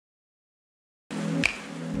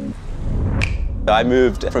I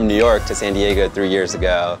moved from New York to San Diego 3 years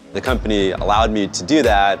ago. The company allowed me to do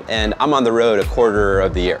that, and I'm on the road a quarter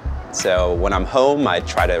of the year. So when I'm home, I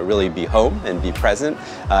try to really be home and be present,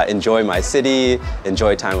 enjoy my city,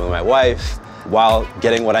 enjoy time with my wife, while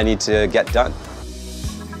getting what I need to get done.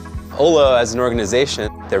 Olo as an organization,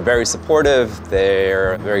 they're very supportive,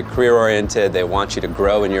 they're very career-oriented, they want you to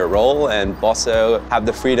grow in your role and also have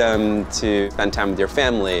the freedom to spend time with your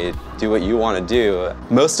family, do what you want to do.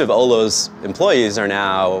 Most of Olo's employees are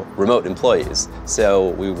now remote employees,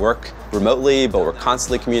 so we work remotely, but we're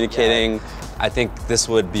constantly communicating. I think this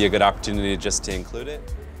would be a good opportunity just to include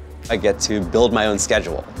it. I get to build my own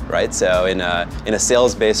schedule, right? So in a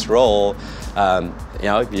sales-based role,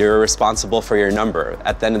 you're responsible for your number.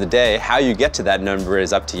 At the end of the day, how you get to that number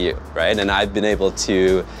is up to you, right? And I've been able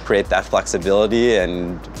to create that flexibility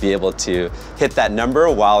and be able to hit that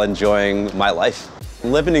number while enjoying my life.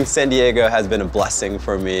 Living in San Diego has been a blessing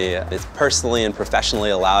for me. It's personally and professionally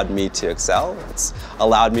allowed me to excel. It's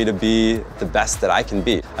allowed me to be the best that I can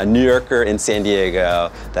be. A New Yorker in San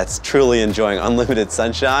Diego that's truly enjoying unlimited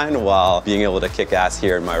sunshine while being able to kick ass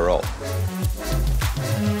here in my role.